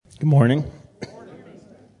Good morning.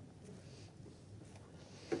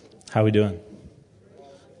 How we doing?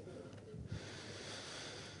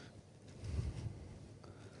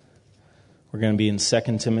 We're going to be in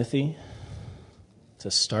 2 Timothy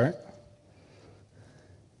to start.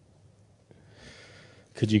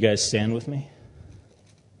 Could you guys stand with me?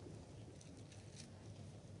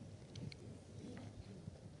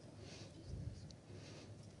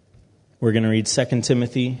 We're going to read 2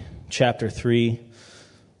 Timothy chapter 3,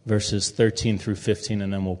 verses 13 through 15,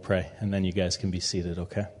 and then we'll pray, and then you guys can be seated,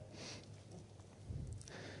 okay?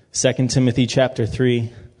 2 Timothy chapter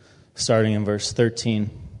 3, starting in verse 13.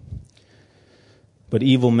 But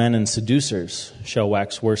evil men and seducers shall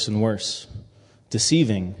wax worse and worse,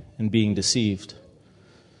 deceiving and being deceived.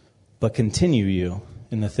 But continue you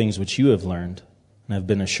in the things which you have learned and have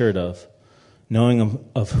been assured of, knowing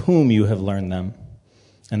of whom you have learned them,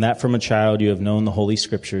 and that from a child you have known the Holy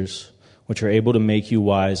Scriptures, which are able to make you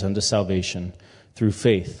wise unto salvation through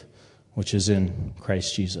faith, which is in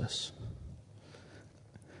Christ Jesus.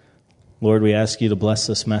 Lord, we ask you to bless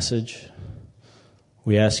this message.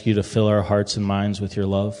 We ask you to fill our hearts and minds with your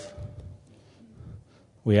love.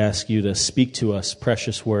 We ask you to speak to us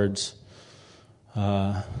precious words.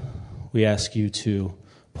 We ask you to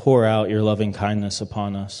pour out your loving kindness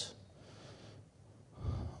upon us.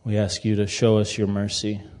 We ask you to show us your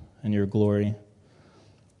mercy and your glory.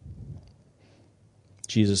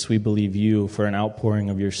 Jesus, we believe you for an outpouring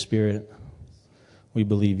of your Spirit. We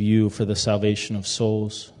believe you for the salvation of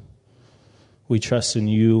souls. We trust in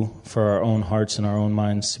you for our own hearts and our own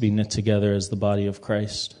minds to be knit together as the body of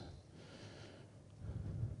Christ.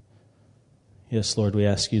 Yes, Lord, we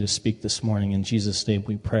ask you to speak this morning. In Jesus' name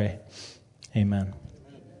we pray. Amen.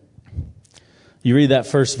 You read that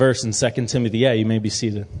first verse in 2 Timothy. Yeah, you may be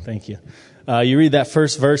seated. Thank you. You read that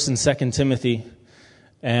first verse in 2 Timothy,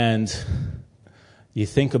 and you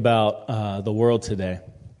think about the world today,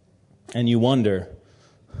 and you wonder.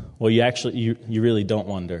 Well, you really don't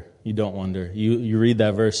wonder. You don't wonder. You read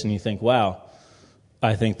that verse and you think, wow,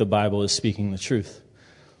 I think the Bible is speaking the truth.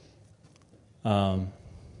 When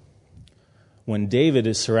David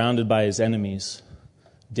is surrounded by his enemies,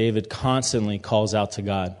 David constantly calls out to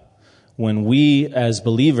God. When we as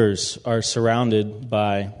believers are surrounded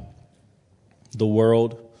by the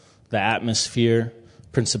world, the atmosphere,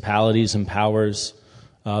 principalities and powers,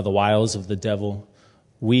 the wiles of the devil,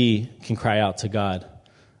 we can cry out to God.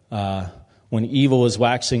 When evil is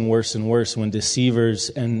waxing worse and worse, when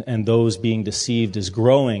deceivers and those being deceived is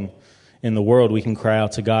growing in the world, we can cry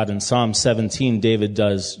out to God. In Psalm 17, David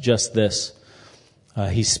does just this.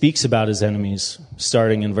 He speaks about his enemies,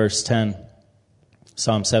 starting in verse 10.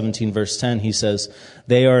 Psalm 17, verse 10, he says,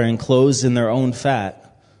 "They are enclosed in their own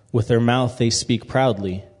fat. With their mouth they speak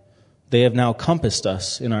proudly. They have now compassed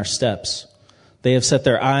us in our steps. They have set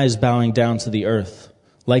their eyes bowing down to the earth,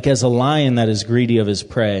 like as a lion that is greedy of his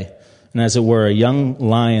prey, and as it were a young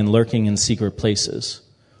lion lurking in secret places."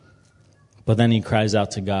 But then he cries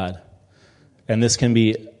out to God. And this can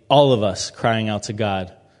be all of us crying out to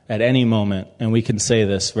God at any moment. And we can say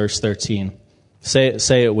this, verse 13.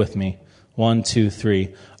 Say it with me. 1, 2,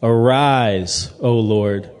 3. "Arise, O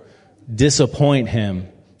Lord, disappoint him,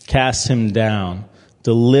 cast him down,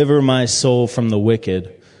 deliver my soul from the wicked,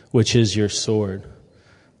 which is your sword."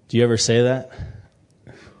 Do you ever say that?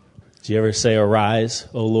 Do you ever say, "Arise,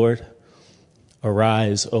 O Lord"?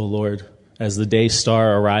 Arise, O Lord, as the day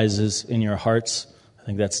star arises in your hearts. I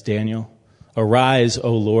think that's Daniel. Arise,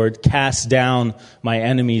 O Lord, cast down my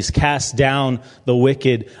enemies, cast down the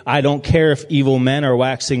wicked. I don't care if evil men are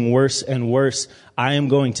waxing worse and worse. I am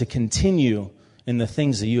going to continue in the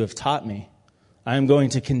things that you have taught me. I am going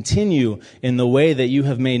to continue in the way that you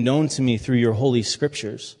have made known to me through your holy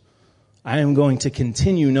scriptures. I am going to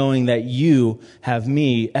continue knowing that you have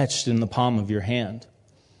me etched in the palm of your hand.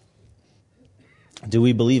 Do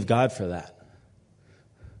we believe God for that?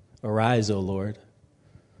 Arise, O Lord.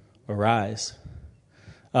 Arise.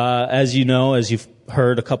 As you know, as you've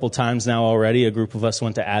heard a couple times now already, a group of us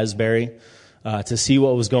went to Asbury to see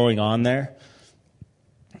what was going on there.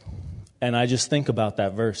 And I just think about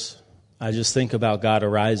that verse. I just think about God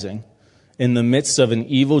arising in the midst of an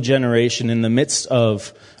evil generation, in the midst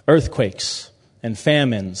of earthquakes and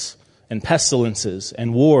famines and pestilences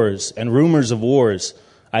and wars and rumors of wars.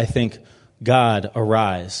 I think, God,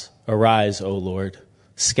 arise. Arise, O Lord.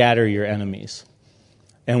 Scatter your enemies.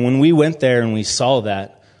 And when we went there and we saw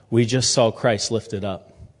that, we just saw Christ lifted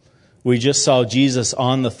up. We just saw Jesus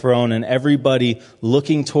on the throne and everybody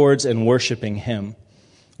looking towards and worshiping him.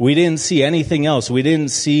 We didn't see anything else. We didn't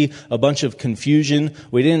see a bunch of confusion.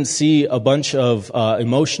 We didn't see a bunch of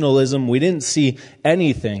emotionalism. We didn't see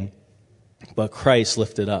anything but Christ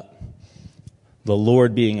lifted up, the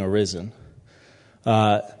Lord being arisen.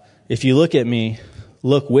 If you look at me,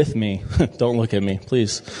 look with me. Don't look at me,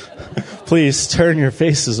 please. Please turn your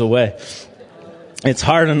faces away. It's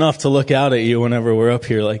hard enough to look out at you whenever we're up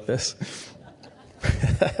here like this.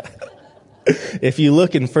 If you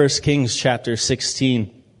look in 1 Kings chapter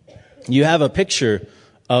 16, you have a picture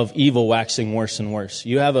of evil waxing worse and worse.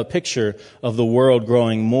 You have a picture of the world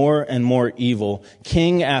growing more and more evil,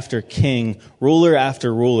 king after king, ruler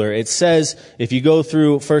after ruler. It says, if you go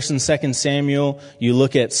through 1 and 2 Samuel, you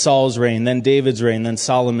look at Saul's reign, then David's reign, then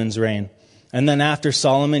Solomon's reign. And then after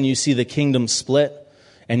Solomon, you see the kingdom split,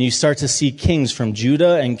 and you start to see kings from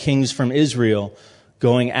Judah and kings from Israel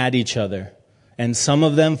going at each other. And some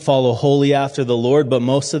of them follow wholly after the Lord, but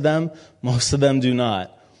most of them do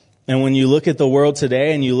not. And when you look at the world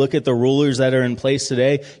today and you look at the rulers that are in place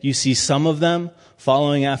today, you see some of them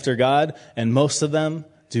following after God and most of them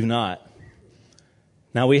do not.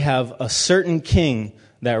 Now we have a certain king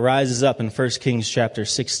that rises up in 1 Kings chapter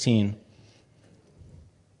 16.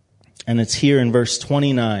 And it's here in verse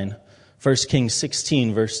 29. 1 Kings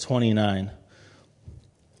 16, verse 29.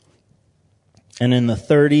 And in the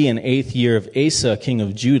 38th year of Asa, king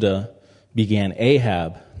of Judah, began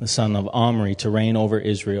Ahab, the son of Omri, to reign over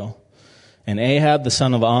Israel. And Ahab, the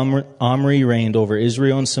son of Omri, reigned over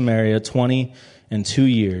Israel and Samaria 22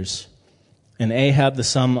 years. And Ahab, the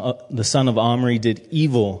son of Omri, did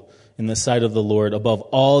evil in the sight of the Lord above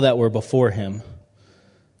all that were before him.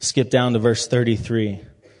 Skip down to verse 33.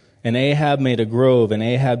 And Ahab made a grove, and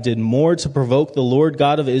Ahab did more to provoke the Lord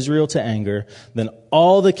God of Israel to anger than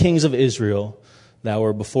all the kings of Israel that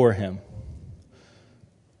were before him.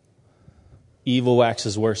 Evil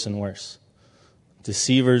waxes worse and worse.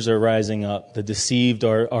 Deceivers are rising up. The deceived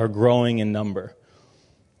are growing in number.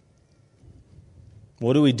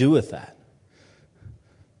 What do we do with that?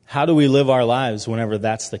 How do we live our lives whenever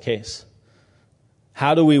that's the case?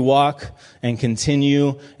 How do we walk and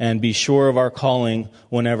continue and be sure of our calling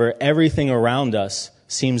whenever everything around us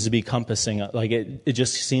seems to be compassing us, like it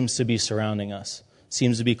just seems to be surrounding us,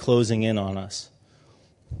 seems to be closing in on us?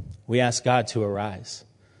 We ask God to arise.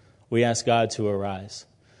 We ask God to arise.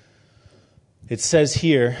 It says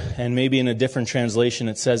here, and maybe in a different translation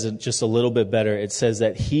it says it just a little bit better, it says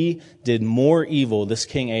that he did more evil, this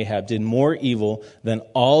King Ahab did more evil than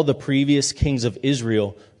all the previous kings of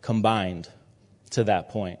Israel combined to that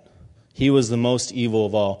point. He was the most evil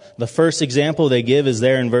of all. The first example they give is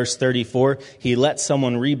there in verse 34. He let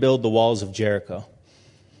someone rebuild the walls of Jericho.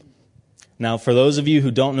 Now, for those of you who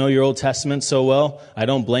don't know your Old Testament so well, I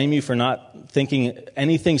don't blame you for not thinking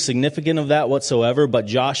anything significant of that whatsoever. But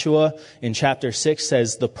Joshua in chapter 6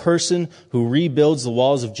 says, the person who rebuilds the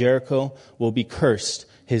walls of Jericho will be cursed.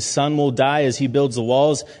 His son will die as he builds the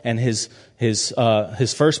walls, and his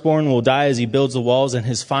firstborn will die as he builds the walls, and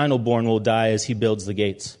his final born will die as he builds the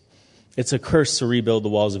gates. It's a curse to rebuild the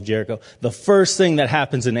walls of Jericho. The first thing that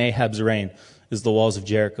happens in Ahab's reign is the walls of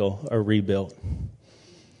Jericho are rebuilt.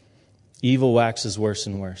 Evil waxes worse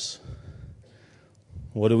and worse.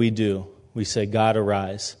 What do? We say, God,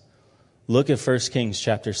 arise. Look at 1 Kings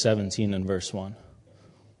chapter 17 and verse 1.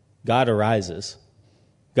 God arises.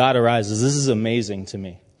 God arises. This is amazing to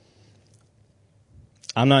me.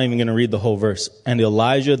 I'm not even going to read the whole verse. And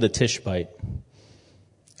Elijah the Tishbite.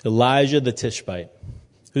 Elijah the Tishbite.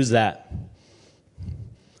 Who's that?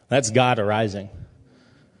 That's God arising.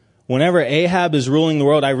 Whenever Ahab is ruling the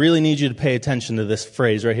world, I really need you to pay attention to this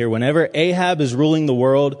phrase right here. Whenever Ahab is ruling the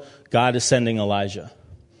world, God is sending Elijah.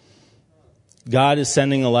 God is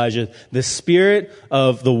sending Elijah. The spirit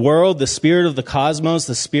of the world, the spirit of the cosmos,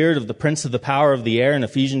 the spirit of the prince of the power of the air in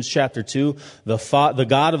Ephesians chapter 2, the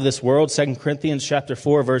God of this world, 2 Corinthians chapter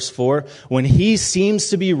 4, verse 4, when he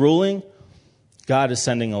seems to be ruling, God is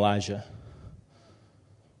sending Elijah.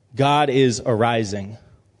 God is arising.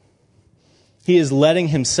 He is letting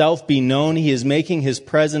himself be known. He is making his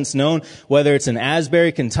presence known, whether it's in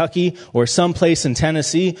Asbury, Kentucky, or someplace in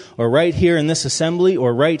Tennessee, or right here in this assembly,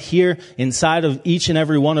 or right here inside of each and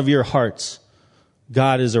every one of your hearts.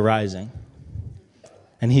 God is arising.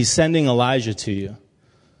 And he's sending Elijah to you.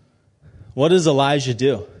 What does Elijah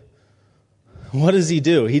do? What does he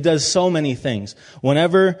do? He does so many things.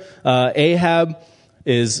 Whenever Ahab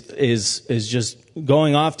is just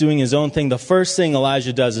going off doing his own thing, the first thing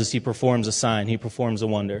Elijah does is he performs a sign. He performs a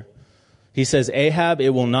wonder. He says, Ahab, it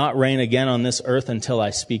will not rain again on this earth until I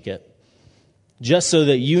speak it. Just so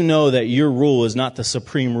that you know that your rule is not the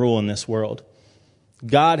supreme rule in this world.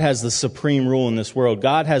 God has the supreme rule in this world.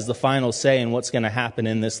 God has the final say in what's going to happen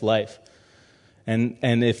in this life. And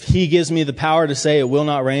if he gives me the power to say it will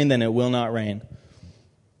not rain, then it will not rain.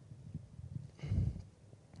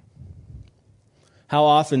 How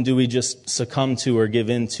often do we just succumb to or give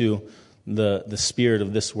in to the spirit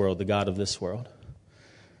of this world, the God of this world?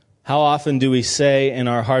 How often do we say in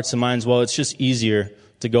our hearts and minds, well, it's just easier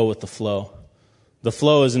to go with the flow? The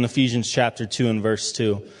flow is in Ephesians chapter 2 and verse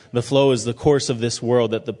 2. The flow is the course of this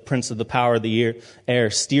world that the prince of the power of the air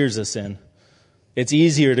steers us in. It's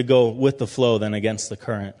easier to go with the flow than against the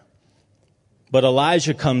current. But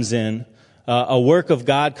Elijah comes in, a work of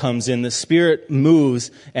God comes in, the Spirit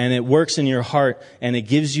moves, and it works in your heart, and it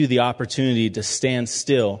gives you the opportunity to stand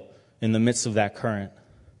still in the midst of that current.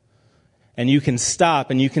 And you can stop,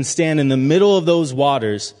 and you can stand in the middle of those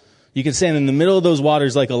waters. You can stand in the middle of those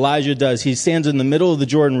waters like Elijah does. He stands in the middle of the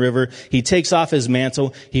Jordan River. He takes off his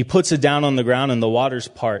mantle. He puts it down on the ground, and the waters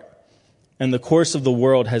part. And the course of the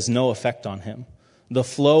world has no effect on him. The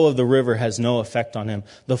flow of the river has no effect on him.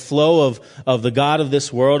 The flow of the God of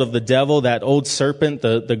this world, of the devil, that old serpent,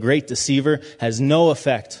 the great deceiver, has no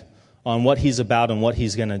effect on what he's about and what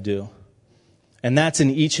he's going to do. And that's in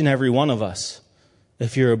each and every one of us,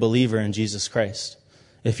 if you're a believer in Jesus Christ,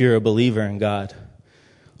 if you're a believer in God.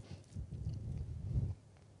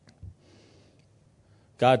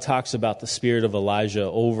 God talks about the spirit of Elijah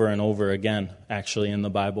over and over again, actually, in the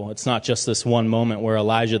Bible. It's not just this one moment where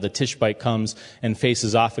Elijah the Tishbite comes and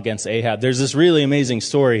faces off against Ahab. There's this really amazing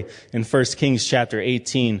story in 1 Kings chapter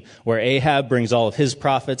 18 where Ahab brings all of his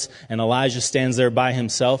prophets and Elijah stands there by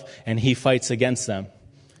himself and he fights against them.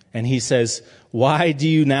 And he says, "Why do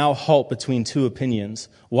you now halt between two opinions?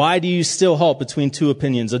 Why do you still halt between two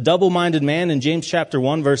opinions? A double-minded man," in James chapter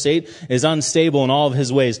 1, verse 8, "is unstable in all of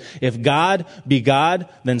his ways. If God be God,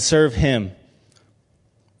 then serve him.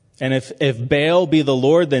 And if Baal be the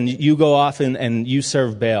Lord, then you go off and you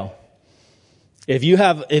serve Baal." If you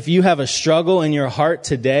have a struggle in your heart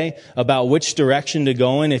today about which direction to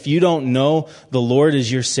go in, if you don't know the Lord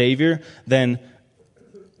as your Savior, then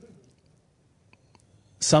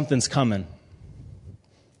something's coming.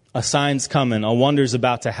 A sign's coming. A wonder's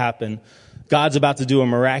about to happen. God's about to do a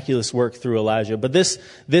miraculous work through Elijah. But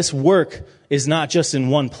this work is not just in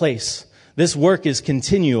one place. This work is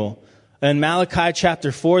continual. In Malachi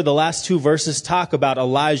chapter 4, the last two verses talk about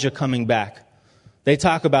Elijah coming back. They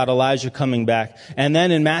talk about Elijah coming back. And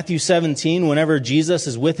then in Matthew 17, whenever Jesus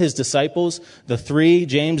is with his disciples, the three,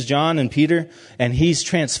 James, John, and Peter, and he's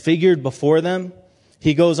transfigured before them,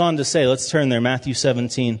 he goes on to say, let's turn there, Matthew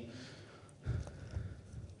 17.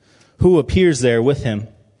 Who appears there with him?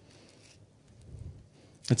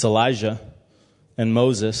 It's Elijah and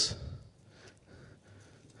Moses.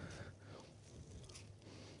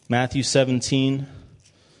 Matthew 17.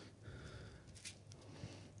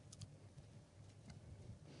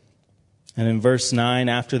 And in verse 9,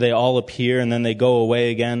 after they all appear and then they go away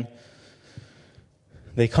again,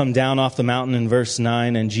 they come down off the mountain in verse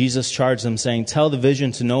 9, and Jesus charged them, saying, "Tell the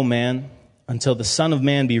vision to no man until the Son of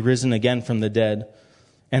Man be risen again from the dead."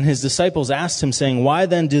 And his disciples asked him, saying, "Why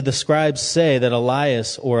then do the scribes say that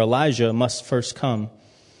Elias or Elijah must first come?"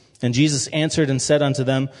 And Jesus answered and said unto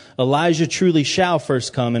them, "Elijah truly shall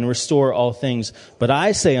first come and restore all things. But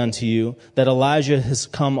I say unto you that Elijah has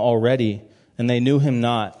come already, and they knew him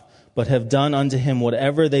not, but have done unto him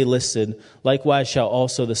whatever they listed. Likewise shall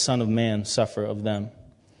also the Son of Man suffer of them."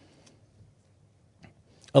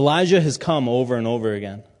 Elijah has come over and over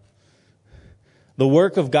again. The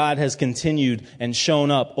work of God has continued and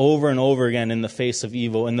shown up over and over again in the face of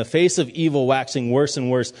evil. In the face of evil waxing worse and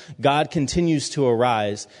worse, God continues to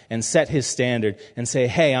arise and set his standard and say,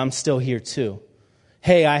 "Hey, I'm still here too.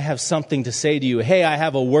 Hey, I have something to say to you. Hey, I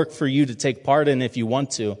have a work for you to take part in if you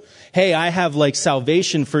want to. Hey, I have like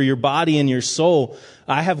salvation for your body and your soul.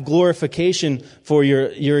 I have glorification for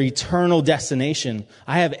your eternal destination.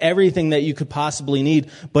 I have everything that you could possibly need.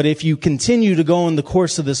 But if you continue to go in the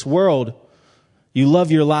course of this world, you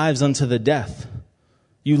love your lives unto the death.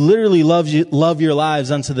 You literally love your lives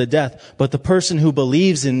unto the death. But the person who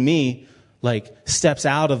believes in me, steps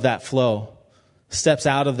out of that flow, steps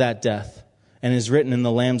out of that death, and is written in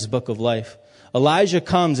the Lamb's book of life. Elijah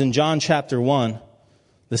comes in John chapter 1.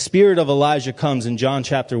 The spirit of Elijah comes in John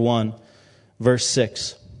chapter 1, verse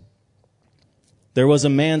 6. There was a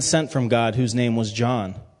man sent from God whose name was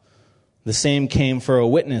John. The same came for a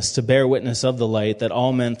witness, to bear witness of the light, that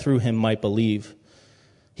all men through him might believe.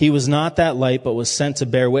 He was not that light, but was sent to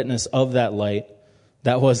bear witness of that light.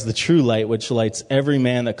 That was the true light, which lights every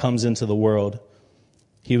man that comes into the world.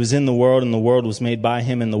 He was in the world, and the world was made by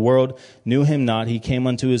him, and the world knew him not. He came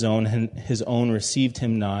unto his own, and his own received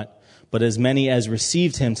him not. But as many as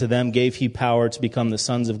received him, to them gave he power to become the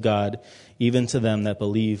sons of God, even to them that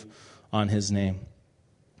believe on his name.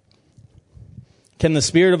 Can the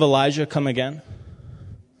spirit of Elijah come again?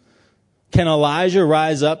 Can Elijah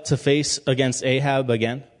rise up to face against Ahab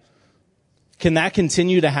again? Can that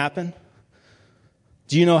continue to happen?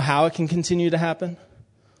 Do you know how it can continue to happen?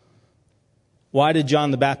 Why did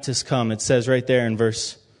John the Baptist come? It says right there in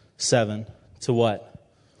verse 7. To what?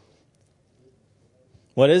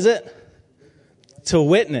 What is it? To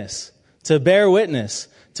witness. To bear witness.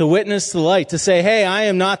 To witness the light. To say, hey, I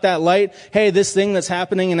am not that light. Hey, this thing that's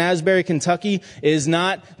happening in Asbury, Kentucky is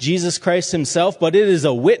not Jesus Christ himself, but it is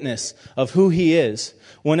a witness of who he is.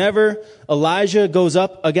 Whenever Elijah goes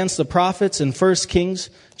up against the prophets in 1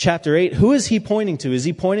 Kings chapter 8, who is he pointing to? Is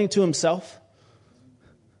he pointing to himself?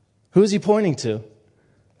 Who is he pointing to?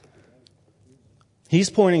 He's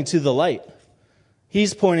pointing to the light.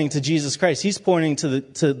 He's pointing to Jesus Christ. He's pointing to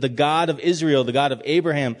the God of Israel, the God of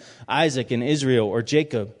Abraham, Isaac, and Israel, or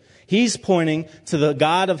Jacob. He's pointing to the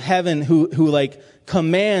God of heaven who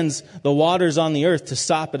commands the waters on the earth to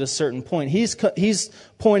stop at a certain point. He's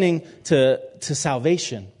pointing to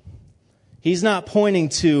salvation. He's not pointing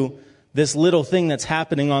to this little thing that's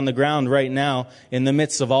happening on the ground right now in the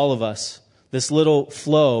midst of all of us. This little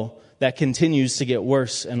flow that continues to get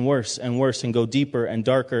worse and worse and worse and go deeper and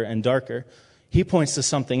darker and darker. He points to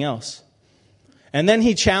something else. And then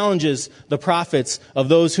he challenges the prophets of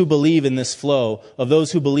those who believe in this flow, of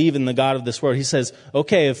those who believe in the God of this world. He says,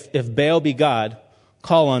 okay, if Baal be God,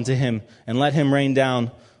 call unto him and let him rain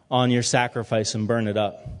down on your sacrifice and burn it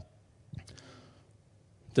up.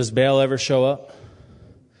 Does Baal ever show up?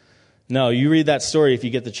 No, you read that story if you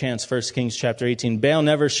get the chance, 1 Kings chapter 18. Baal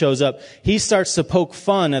never shows up. He starts to poke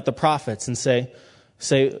fun at the prophets and say,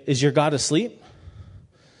 is your God asleep?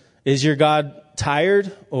 Is your God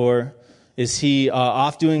tired? Or is he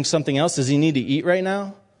off doing something else? Does he need to eat right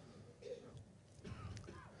now?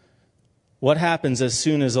 What happens as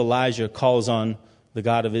soon as Elijah calls on the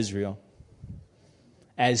God of Israel?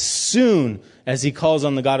 As soon as he calls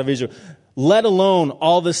on the God of Israel, let alone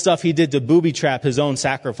all the stuff he did to booby trap his own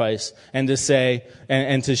sacrifice and to say,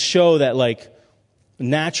 and to show that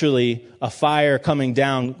naturally a fire coming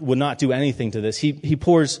down would not do anything to this. He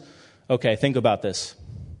pours, okay, think about this.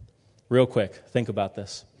 Real quick, think about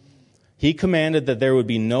this. He commanded that there would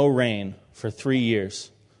be no rain for 3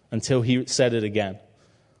 years until he said it again.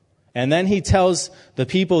 And then he tells the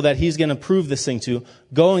people that he's going to prove this thing to,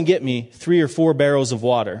 go and get me 3 or 4 barrels of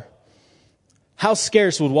water. How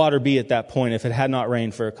scarce would water be at that point if it had not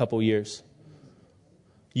rained for a couple years?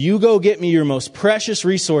 You go get me your most precious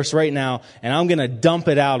resource right now, and I'm going to dump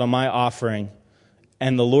it out on my offering,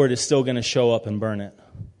 and the Lord is still going to show up and burn it.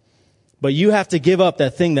 But you have to give up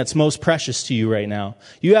that thing that's most precious to you right now.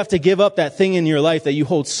 You have to give up that thing in your life that you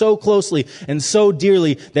hold so closely and so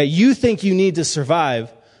dearly that you think you need to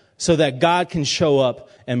survive so that God can show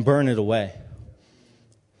up and burn it away.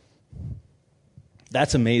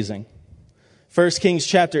 That's amazing. 1 Kings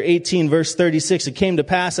chapter 18, verse 36, it came to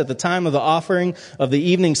pass at the time of the offering of the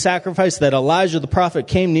evening sacrifice that Elijah the prophet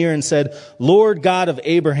came near and said, Lord God of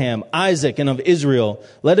Abraham, Isaac, and of Israel,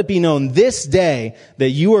 let it be known this day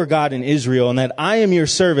that you are God in Israel, and that I am your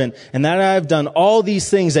servant, and that I have done all these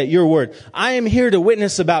things at your word. I am here to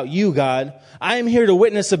witness about you, God. I am here to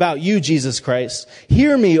witness about you, Jesus Christ.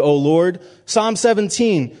 Hear me, O Lord. Psalm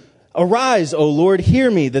 17, arise, O Lord, hear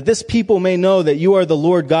me, that this people may know that you are the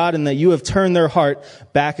Lord God and that you have turned their heart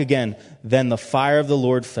back again. Then the fire of the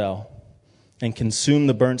Lord fell and consumed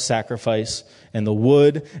the burnt sacrifice and the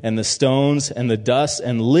wood and the stones and the dust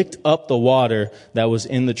and licked up the water that was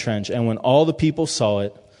in the trench. And when all the people saw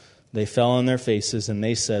it, they fell on their faces and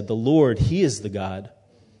they said, the Lord, he is the God.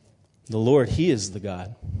 The Lord, he is the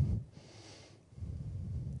God.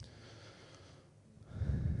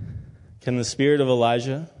 Can the spirit of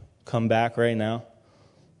Elijah come back right now?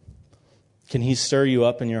 Can he stir you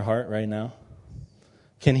up in your heart right now?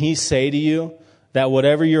 Can he say to you that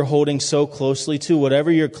whatever you're holding so closely to,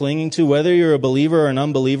 whatever you're clinging to, whether you're a believer or an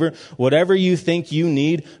unbeliever, whatever you think you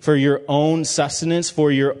need for your own sustenance,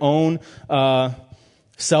 for your own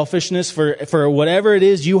selfishness, for whatever it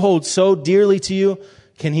is you hold so dearly to you,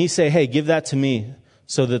 can he say, hey, give that to me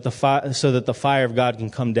so that the fire of God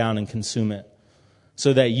can come down and consume it?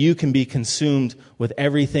 So that you can be consumed with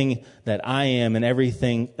everything that I am and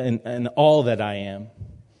everything and all that I am.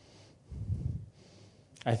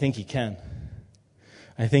 I think he can.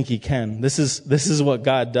 I think he can. This is what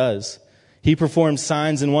God does. He performs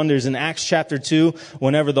signs and wonders. In Acts chapter 2,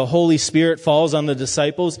 whenever the Holy Spirit falls on the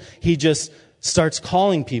disciples, he just starts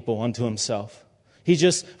calling people unto himself.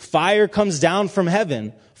 Fire comes down from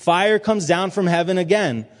heaven. Fire comes down from heaven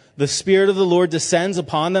again. The Spirit of the Lord descends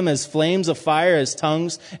upon them as flames of fire, as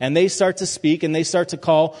tongues, and they start to speak and they start to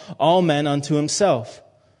call all men unto himself.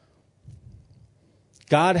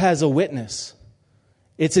 God has a witness.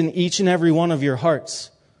 It's in each and every one of your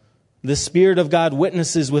hearts. The Spirit of God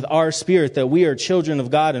witnesses with our spirit that we are children of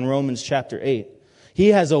God in Romans chapter 8. He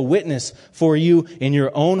has a witness for you in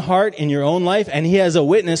your own heart, in your own life, and He has a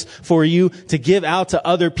witness for you to give out to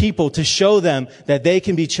other people to show them that they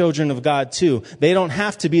can be children of God too. They don't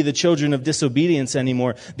have to be the children of disobedience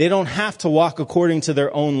anymore. They don't have to walk according to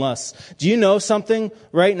their own lusts. Do you know something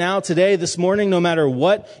right now, today, this morning, no matter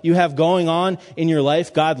what you have going on in your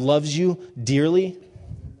life, God loves you dearly?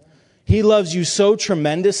 He loves you so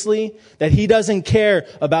tremendously that He doesn't care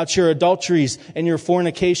about your adulteries and your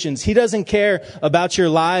fornications. He doesn't care about your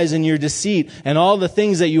lies and your deceit and all the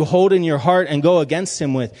things that you hold in your heart and go against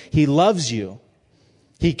Him with. He loves you.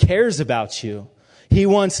 He cares about you. He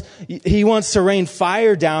wants to rain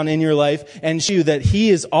fire down in your life and show you that He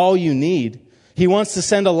is all you need. He wants to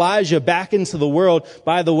send Elijah back into the world.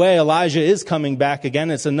 By the way, Elijah is coming back again.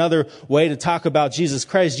 It's another way to talk about Jesus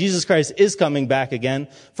Christ. Jesus Christ is coming back again.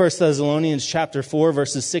 1 Thessalonians chapter 4,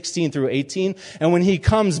 verses 16 through 18. And when He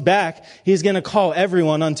comes back, He's going to call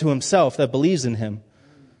everyone unto Himself that believes in Him.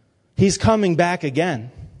 He's coming back again.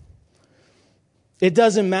 It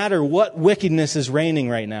doesn't matter what wickedness is reigning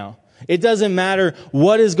right now. It doesn't matter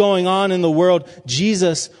what is going on in the world.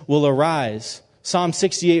 Jesus will arise. Psalm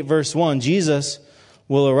 68 verse 1, Jesus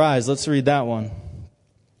will arise. Let's read that one.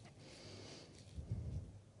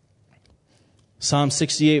 Psalm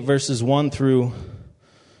 68 verses 1 through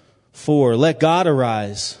 4. Let God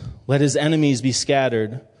arise. Let His enemies be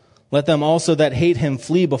scattered. Let them also that hate Him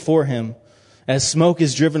flee before Him. As smoke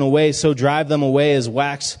is driven away, so drive them away. As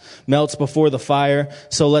wax melts before the fire,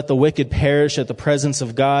 so let the wicked perish at the presence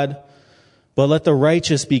of God. But let the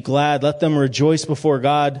righteous be glad. Let them rejoice before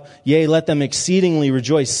God. Yea, let them exceedingly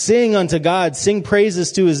rejoice. Sing unto God. Sing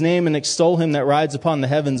praises to His name and extol Him that rides upon the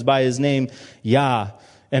heavens by His name, Yah,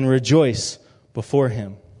 and rejoice before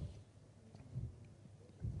Him.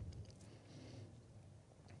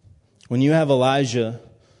 When you have Elijah,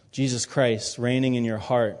 Jesus Christ, reigning in your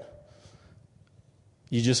heart,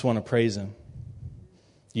 you just want to praise Him.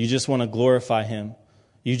 You just want to glorify Him.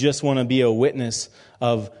 You just want to be a witness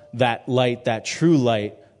of that light, that true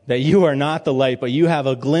light, that you are not the light, but you have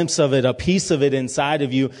a glimpse of it, a piece of it inside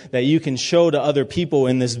of you that you can show to other people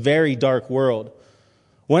in this very dark world.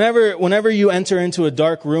 Whenever you enter into a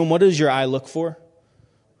dark room, what does your eye look for?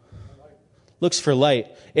 Looks for light.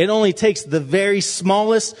 It only takes the very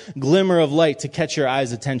smallest glimmer of light to catch your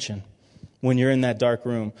eye's attention. When you're in that dark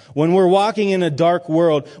room. When we're walking in a dark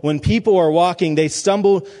world, when people are walking, they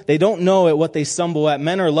stumble, they don't know at what they stumble at.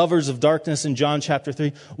 Men are lovers of darkness in John chapter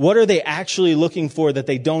 3. What are they actually looking for that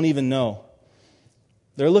they don't even know?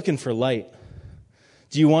 They're looking for light.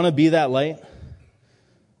 Do you want to be that light?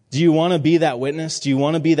 Do you want to be that witness? Do you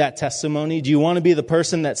want to be that testimony? Do you want to be the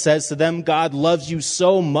person that says to them, God loves you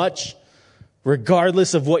so much,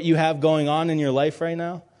 regardless of what you have going on in your life right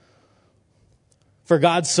now? For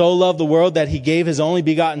God so loved the world that He gave His only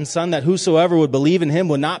begotten Son, that whosoever would believe in Him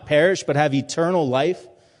would not perish, but have eternal life.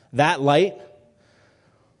 That light.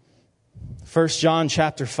 1 John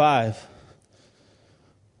chapter 5.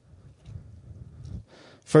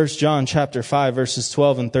 1 John chapter 5, verses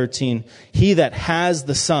 12 and 13. He that has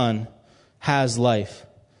the Son has life.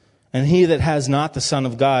 And he that has not the Son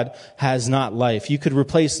of God has not life. You could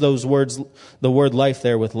replace those words, the word life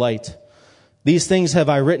there, with light. These things have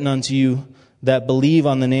I written unto you that believe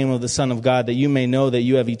on the name of the Son of God, that you may know that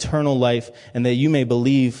you have eternal life, and that you may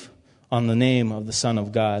believe on the name of the Son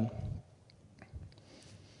of God.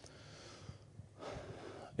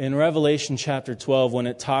 In Revelation chapter 12, when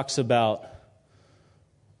it talks about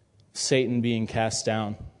Satan being cast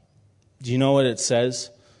down, do you know what it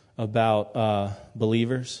says about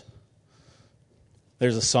believers?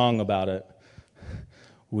 There's a song about it.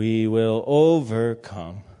 We will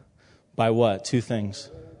overcome. By what? Two things.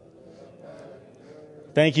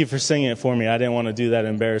 Thank you for singing it for me. I didn't want to do that and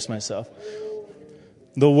embarrass myself.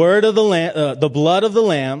 The word of the Lamb, the blood of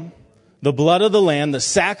the Lamb, the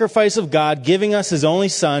sacrifice of God, giving us His only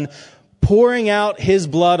Son, pouring out His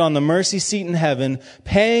blood on the mercy seat in heaven,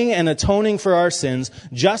 paying and atoning for our sins,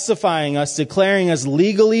 justifying us, declaring us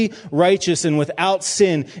legally righteous and without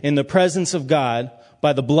sin in the presence of God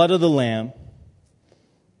by the blood of the Lamb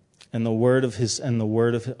and the word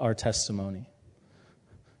of our testimony.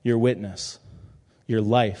 Your witness. Your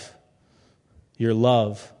life, your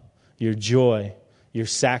love, your joy, your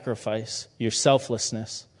sacrifice, your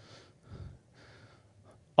selflessness.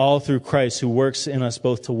 All through Christ who works in us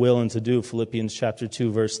both to will and to do, Philippians chapter 2,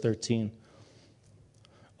 verse 13.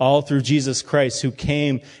 all through Jesus Christ, who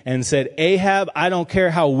came and said, Ahab, I don't care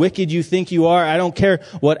how wicked you think you are. I don't care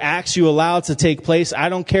what acts you allow to take place. I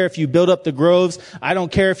don't care if you build up the groves. I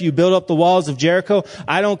don't care if you build up the walls of Jericho.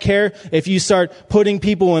 I don't care if you start putting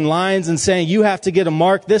people in lines and saying, you have to get a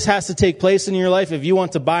mark. This has to take place in your life if you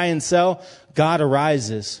want to buy and sell. God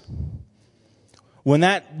arises. When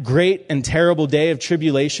that great and terrible day of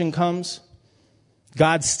tribulation comes,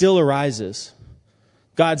 God still arises.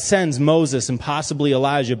 God sends Moses and possibly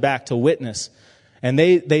Elijah back to witness. And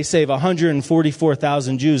they save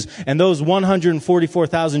 144,000 Jews. And those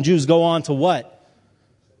 144,000 Jews go on to what?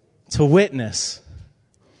 To witness.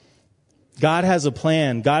 God has a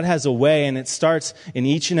plan. God has a way. And it starts in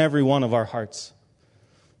each and every one of our hearts.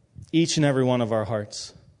 Each and every one of our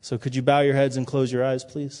hearts. So could you bow your heads and close your eyes,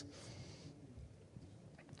 please?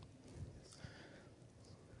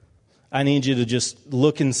 I need you to just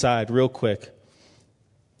look inside real quick.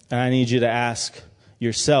 And I need you to ask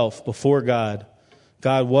yourself before God,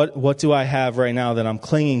 God, what do I have right now that I'm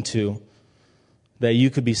clinging to that you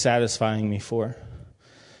could be satisfying me for?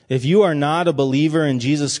 If you are not a believer in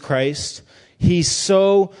Jesus Christ, He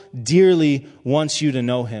so dearly wants you to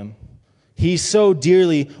know Him. He so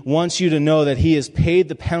dearly wants you to know that He has paid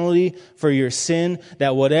the penalty for your sin,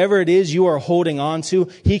 that whatever it is you are holding on to,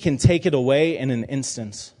 He can take it away in an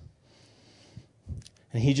instant.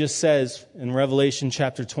 And He just says in Revelation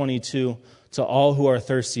chapter 22, to all who are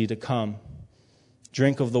thirsty to come,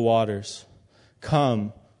 drink of the waters.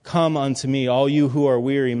 Come unto me, all you who are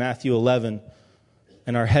weary, Matthew 11,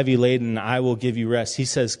 and are heavy laden, and I will give you rest. He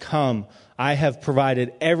says, come, I have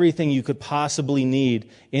provided everything you could possibly need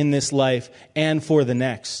in this life and for the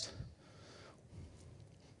next.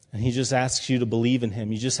 And He just asks you to believe in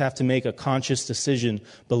Him. You just have to make a conscious decision.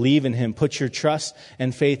 Believe in Him. Put your trust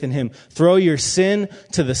and faith in Him. Throw your sin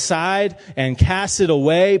to the side and cast it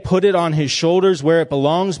away. Put it on His shoulders where it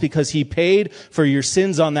belongs, because He paid for your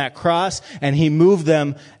sins on that cross and He moved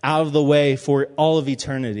them out of the way for all of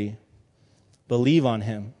eternity. Believe on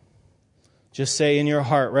Him. Just say in your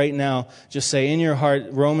heart right now, just say in your heart,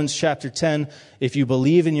 Romans chapter 10, if you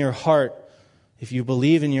believe in your heart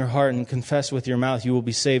and confess with your mouth, you will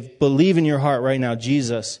be saved. Believe in your heart right now,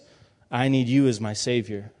 Jesus, I need you as my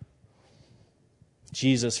Savior.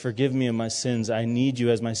 Jesus, forgive me of my sins. I need you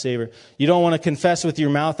as my Savior. You don't want to confess with your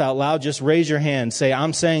mouth out loud? Just raise your hand. Say,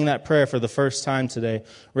 I'm saying that prayer for the first time today.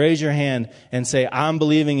 Raise your hand and say, I'm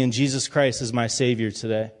believing in Jesus Christ as my Savior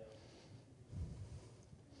today.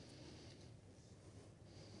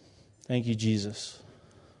 Thank you, Jesus.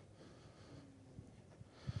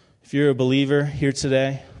 If you're a believer here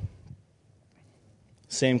today,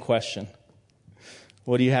 same question.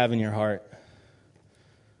 What do you have in your heart?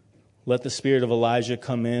 Let the spirit of Elijah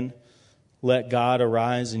come in. Let God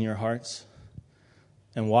arise in your hearts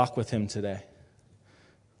and walk with Him today.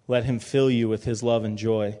 Let Him fill you with His love and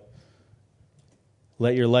joy.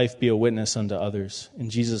 Let your life be a witness unto others. In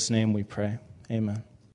Jesus' name we pray. Amen.